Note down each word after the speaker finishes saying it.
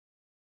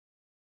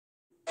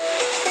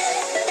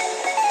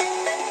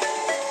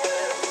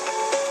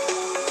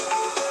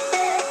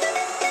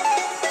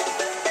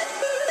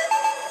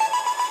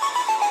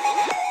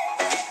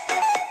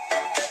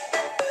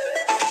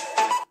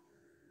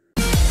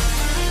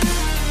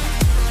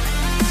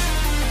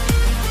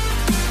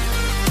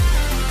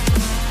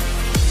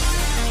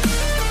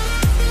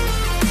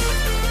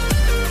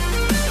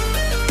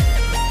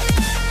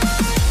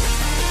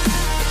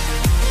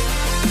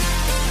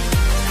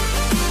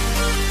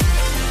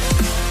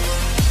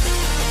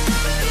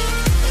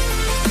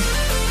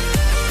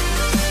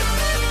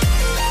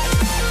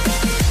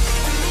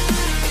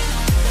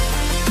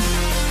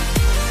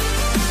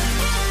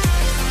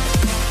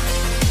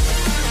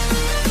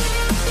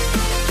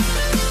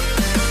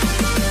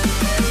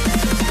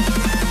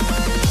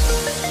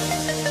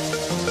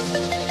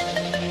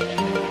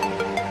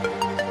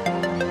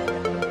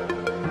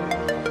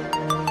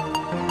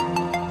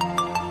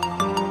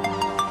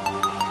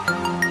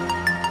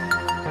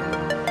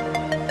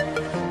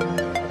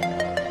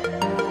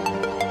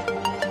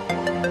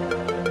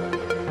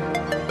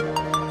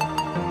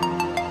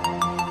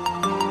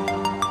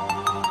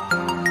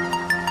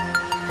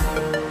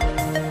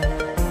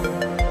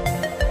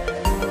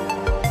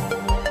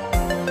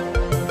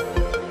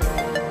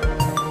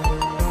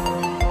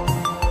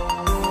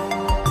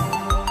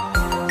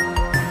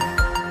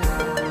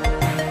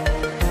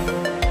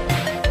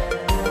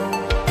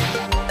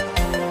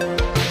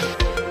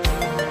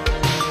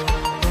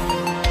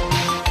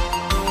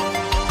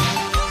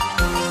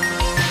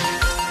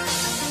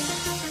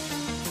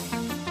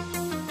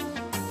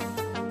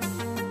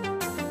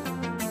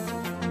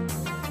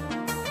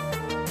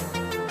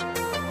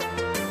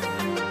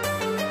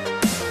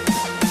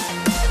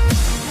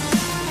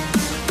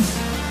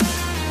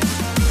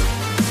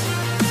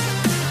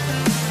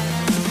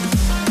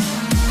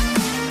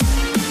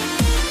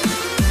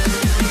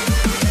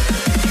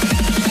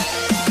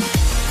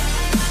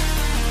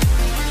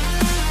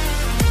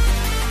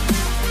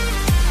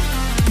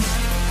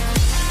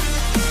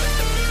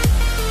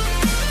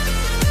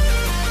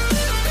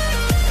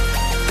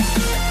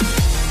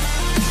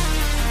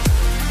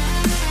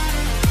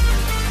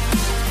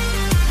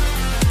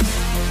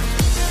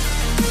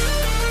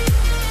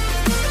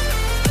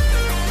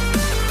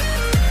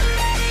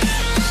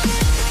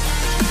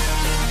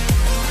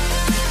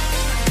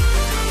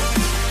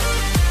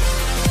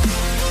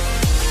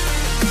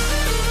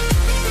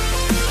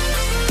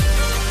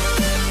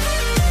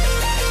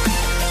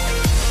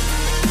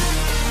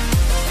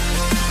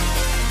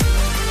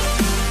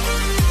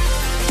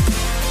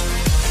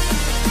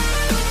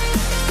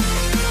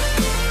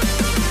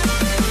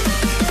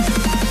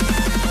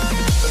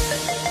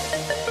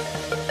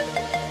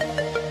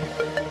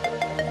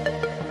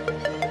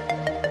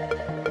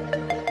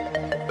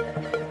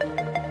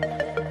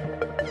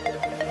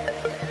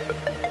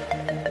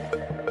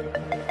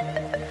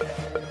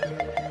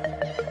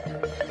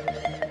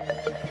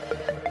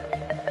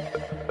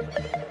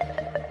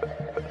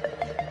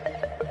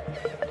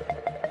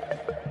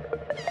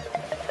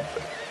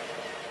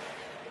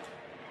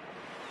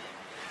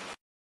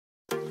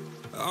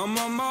I'm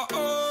on my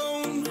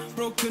own,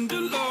 broken and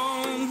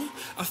alone.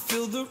 I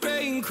feel the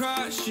rain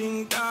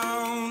crashing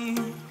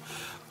down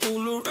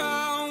all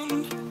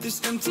around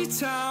this empty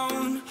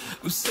town.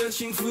 I'm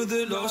searching for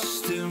the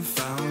lost and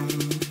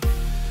found,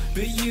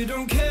 but you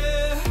don't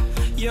care,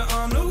 you're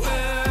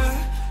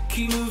unaware.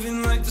 Keep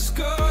moving like the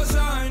scars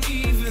aren't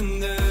even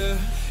there.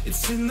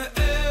 It's in the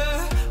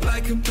air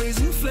like a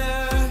blazing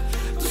flare.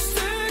 Don't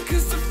stare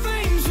 'cause the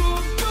flames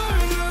will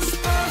burn us.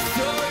 I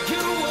thought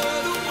you were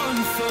the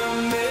one for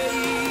me,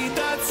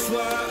 that's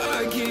why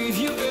I gave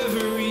you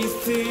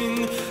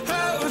everything.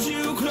 Held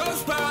you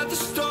close by the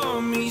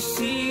stormy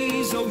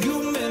seas. Oh, you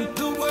meant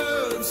the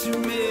world to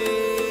me.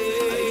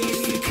 I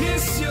used to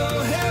kiss your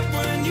head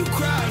when you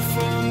cried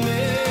for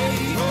me,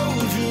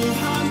 hold your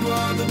hand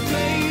while the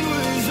pain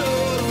was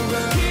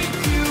over, keep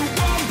you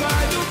warm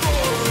by the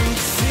roaring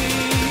sea.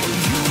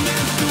 You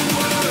meant the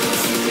world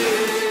to me.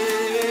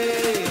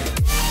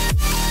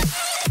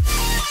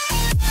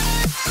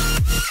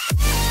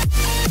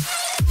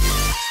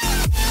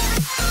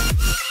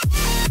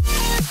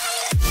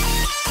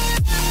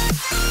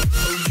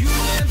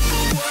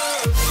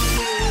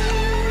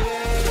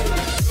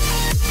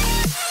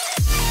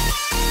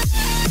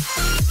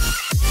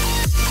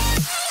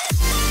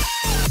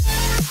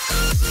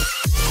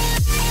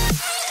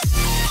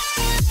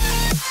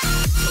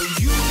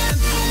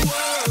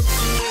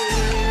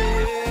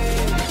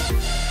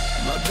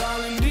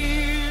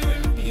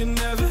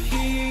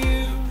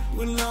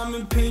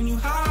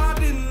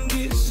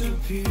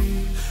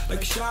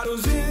 Like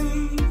shadows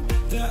in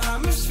the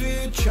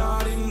atmosphere,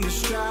 charting the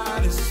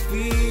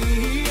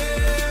stratosphere.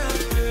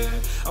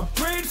 Yeah. I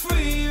prayed for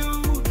you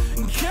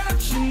and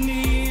kept you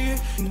near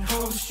in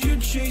hopes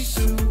you'd chase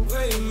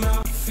away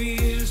my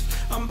fears.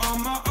 I'm on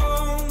my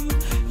own,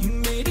 you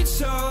made it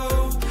so,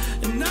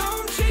 and now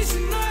I'm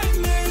chasing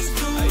nightmares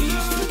too. I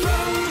used to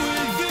run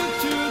with you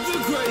through the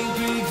great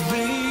big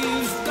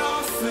leaves,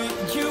 laugh at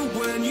you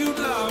when you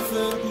laugh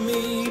at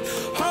me.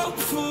 Hope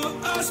for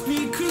us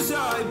because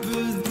I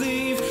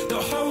believe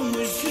the home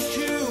was just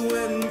you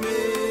and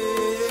me.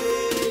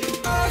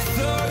 I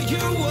thought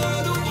you were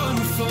the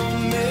one for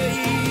me,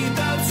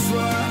 that's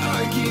why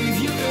I gave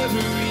you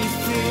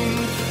everything.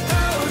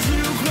 Held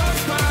you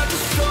close by the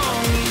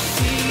stormy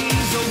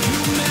seas. Oh, you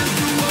meant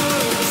the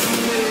world to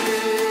me.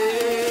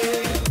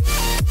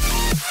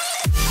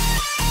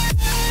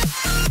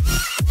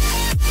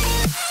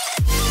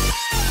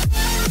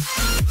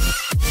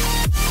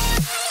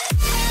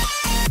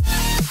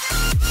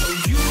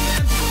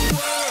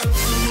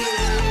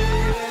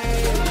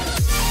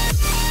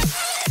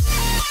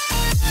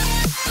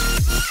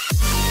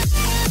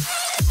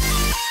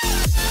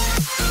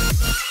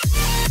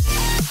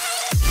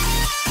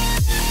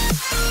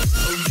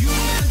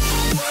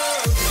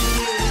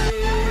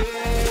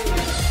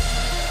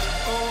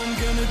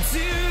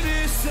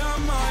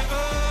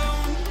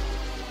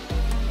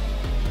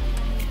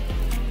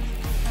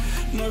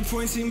 No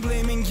point in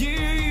blaming you,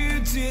 you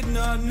did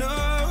not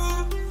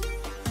know.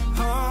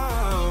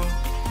 Oh,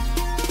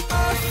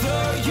 I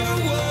thought you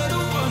were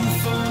the one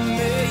for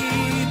me,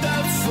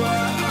 that's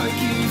why I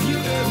gave you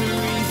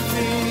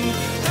everything.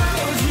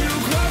 Held you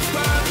close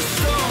by the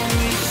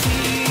stormy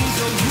seas.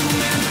 Oh, you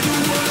meant the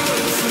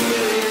world to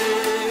me.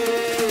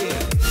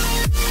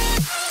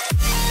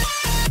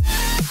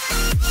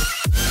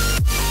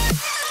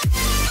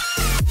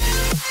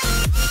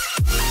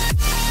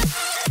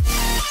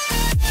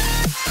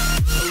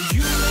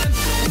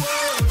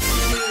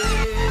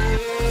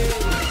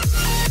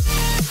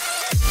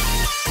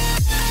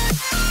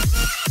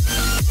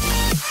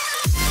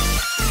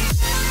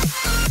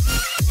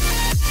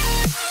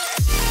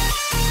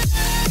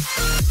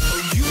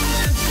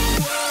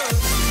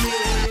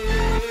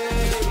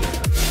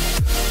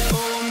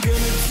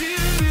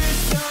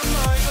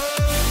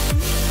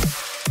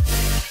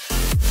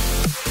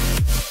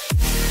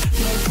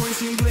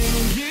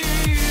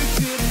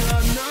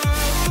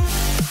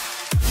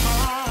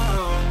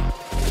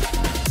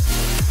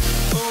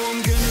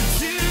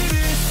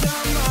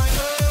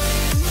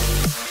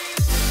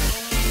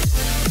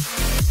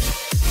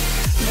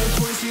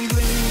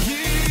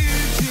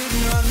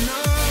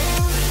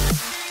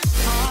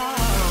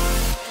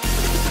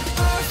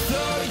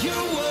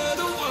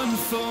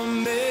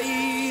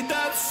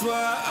 That's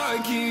why I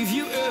gave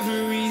you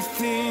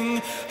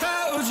everything.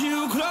 Held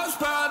you close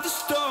by the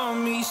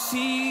stormy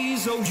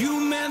seas. Oh, you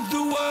meant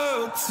the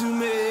world to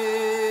me.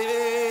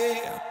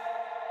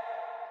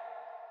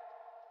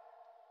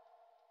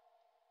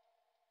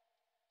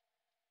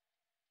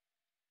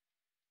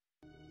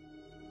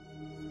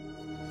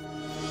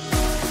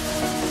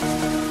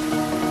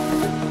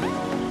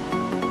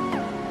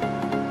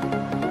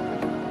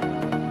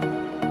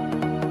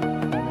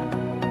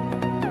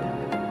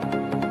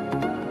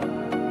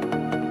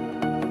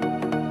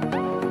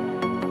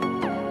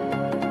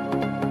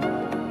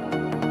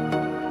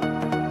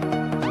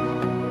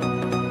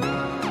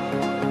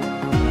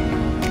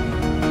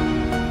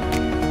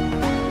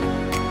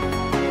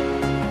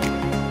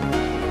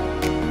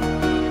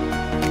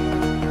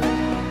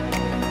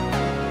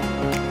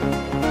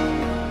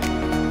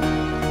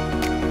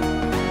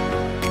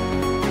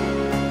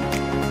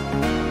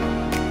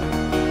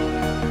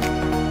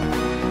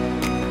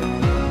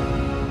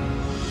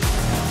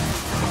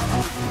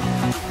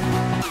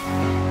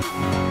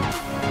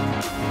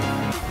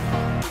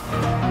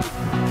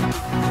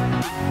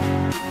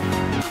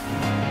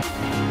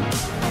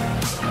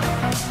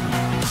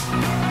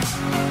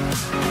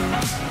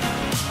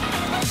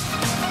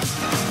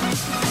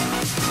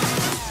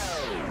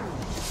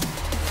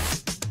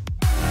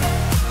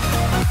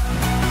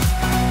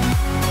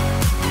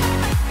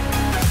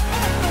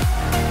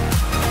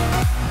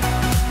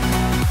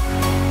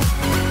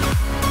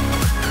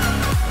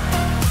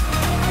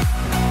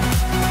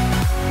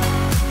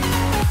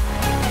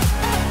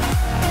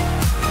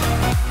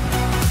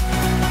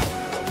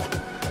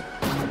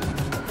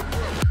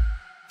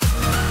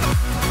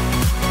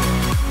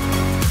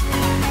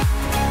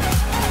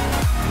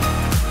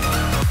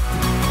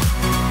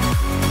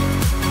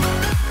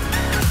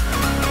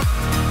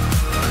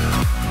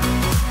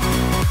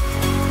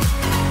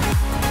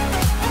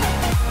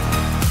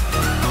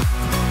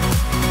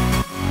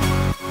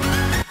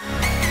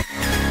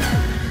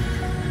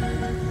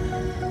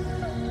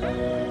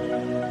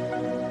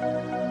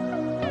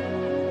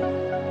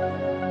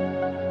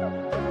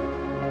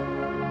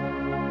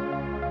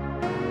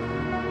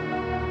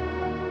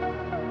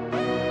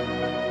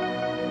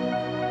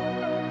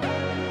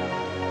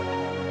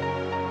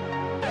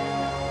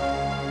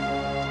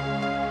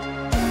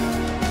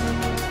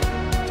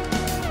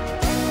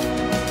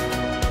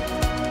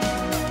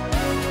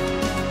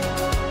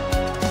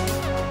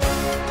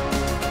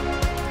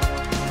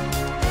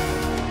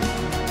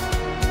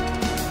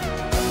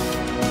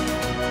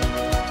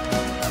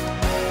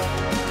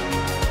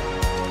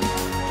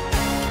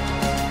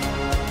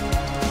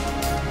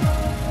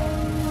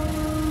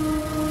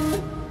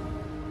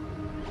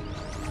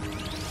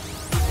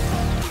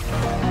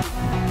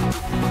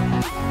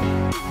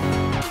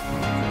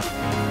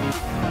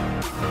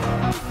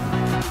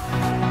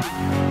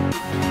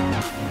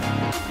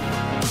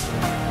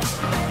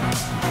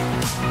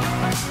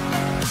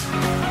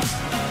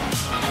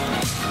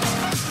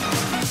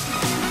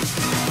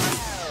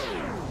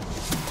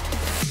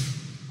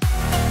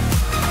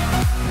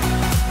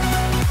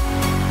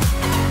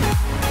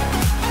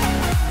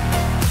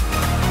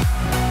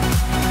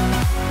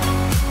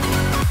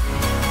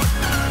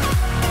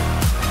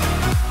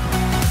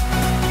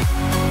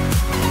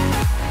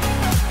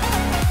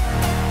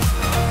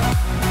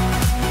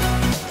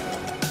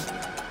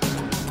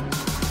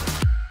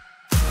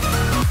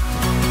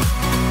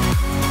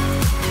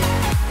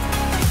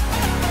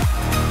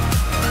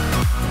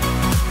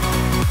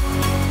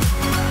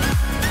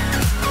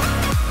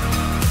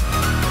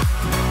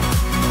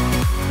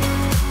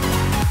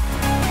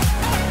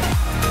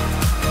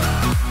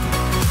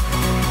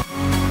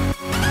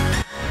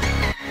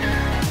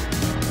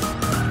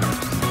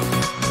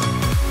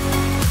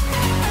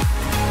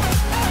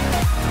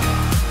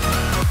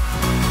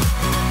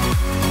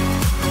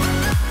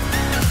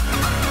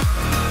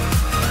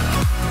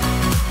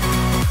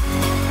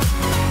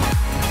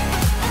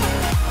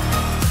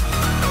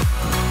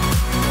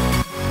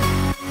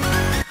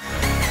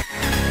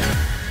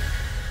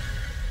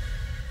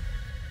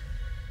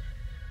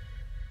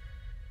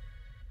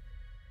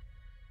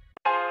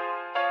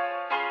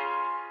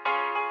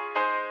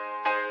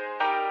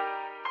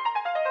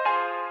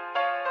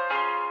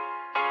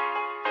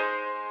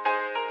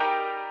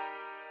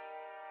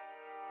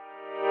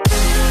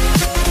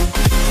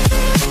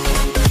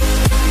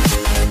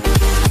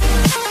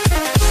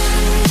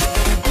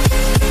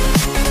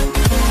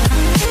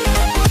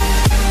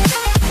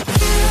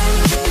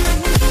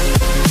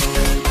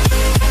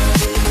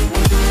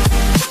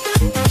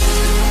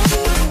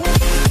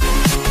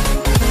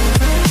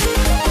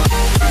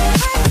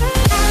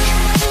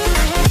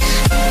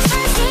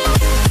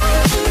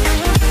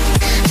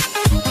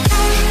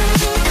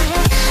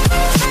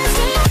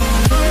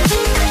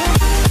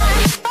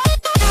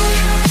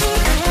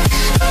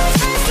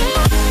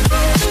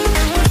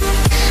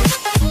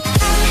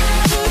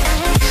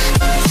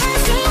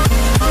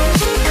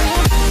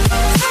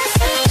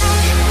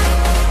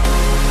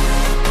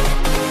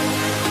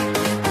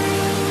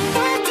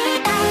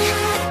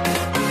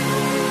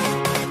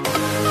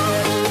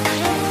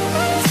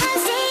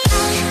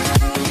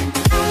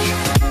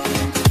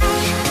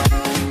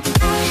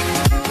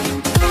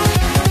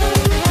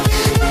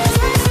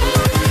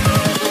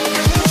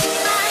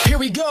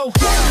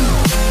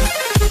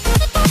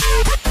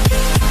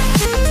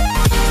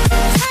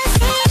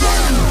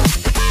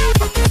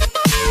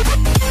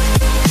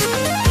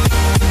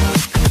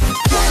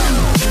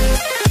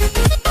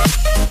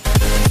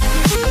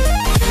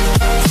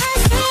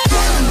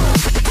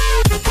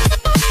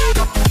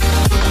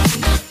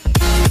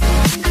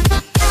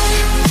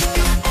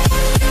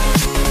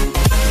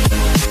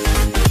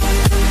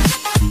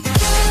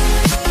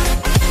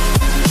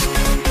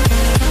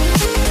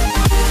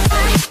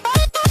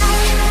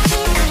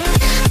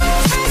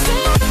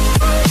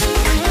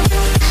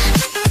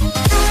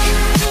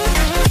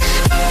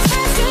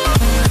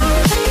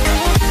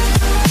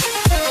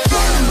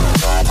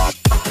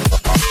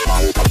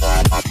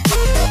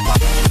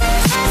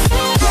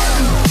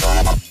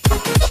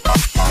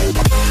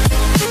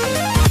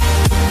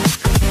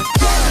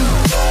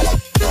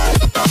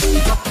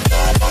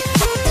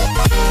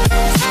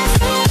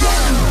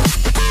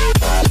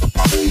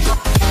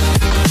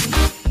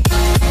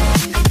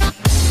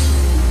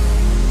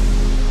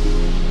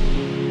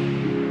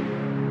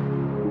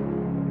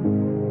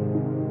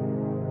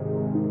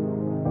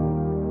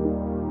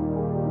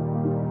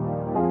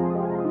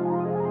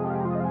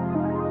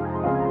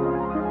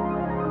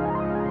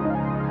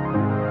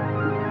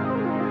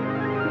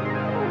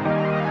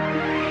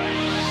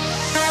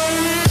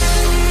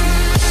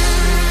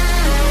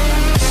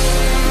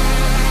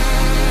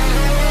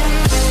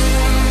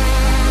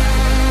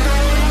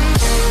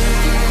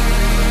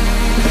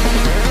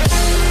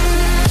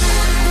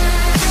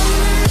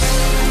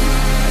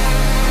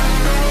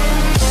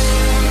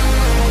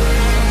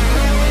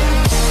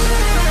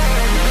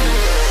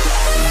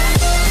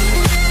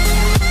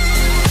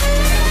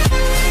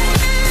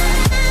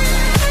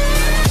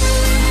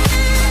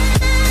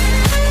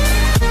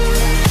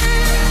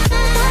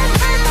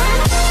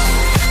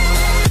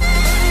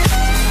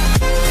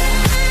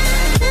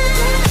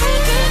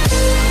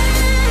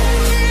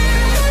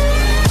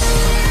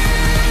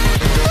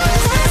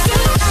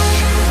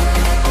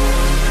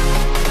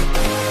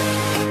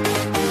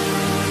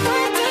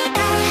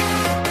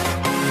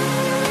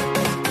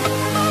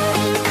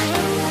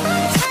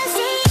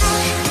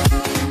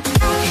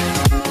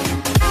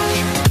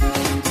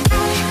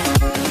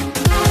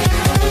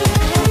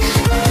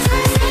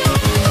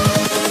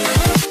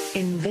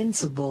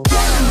 impossible.